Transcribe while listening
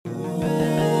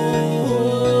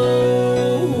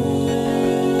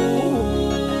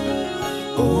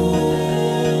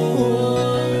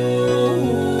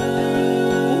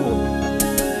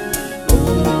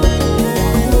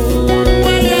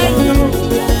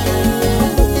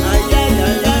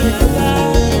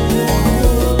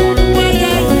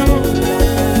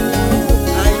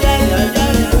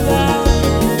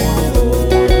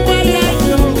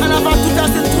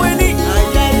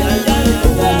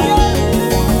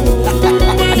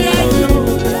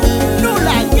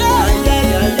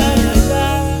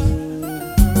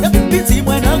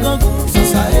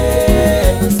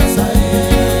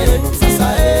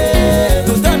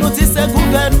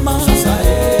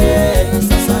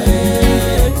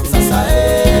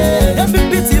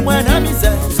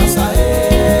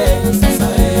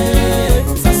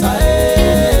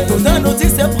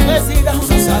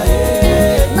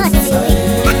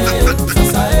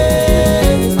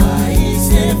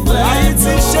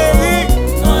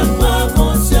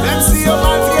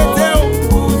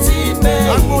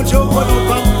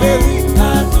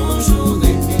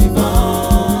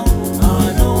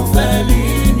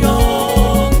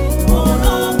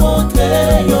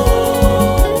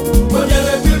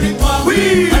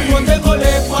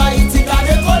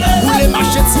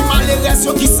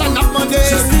l'élection qui s'en a demandé.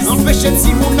 Empêcher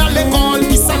si moun à l'école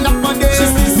qui s'en a demandé.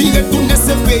 Il retourne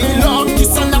ce pays là qui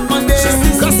s'en a demandé.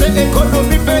 Grâce à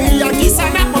l'économie pays à qui s'en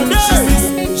a demandé.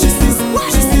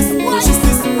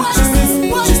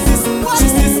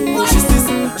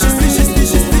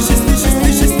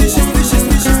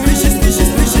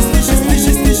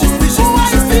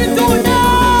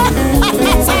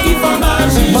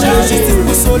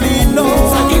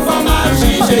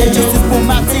 Justice pour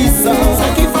Matisse, ça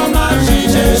qui va mal.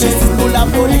 Justice pour la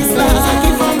police là, ça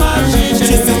qui va mal.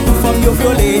 Justice pour femmes yo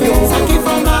violées yo, ça qui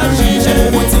va mal.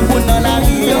 Pour petit monde dans la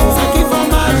rue, ça qui va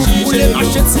mal. Pour les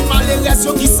marchés si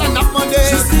malheureusement qui s'en a demandé.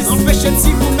 Empêcher si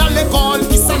moun à l'école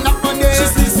qui s'en a demandé.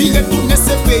 Il retourne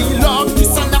ce pays là qui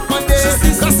s'en a demandé.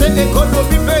 Grâce à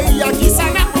l'économie pays à qui s'en a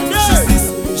demandé.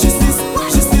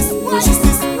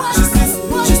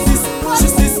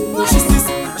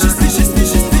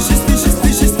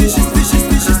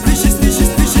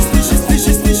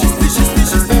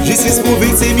 Justice pour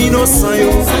victimes innocents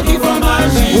yo, ça qui va mal.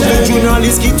 Pour les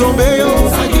journalistes qui tombent yo,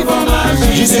 ça qui va mal.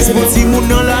 Justice pour ti moun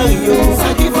dans la rue yo,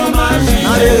 ça qui va mal.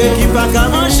 Dans les qui pas qu'à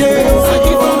manger yo, ça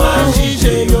qui va mal.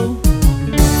 Yo,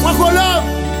 Moi Colombe,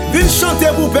 viens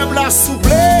chanter pour peuple la souple.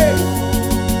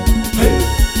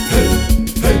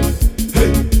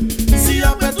 si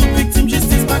après toute victime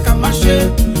justice pas qu'à marcher.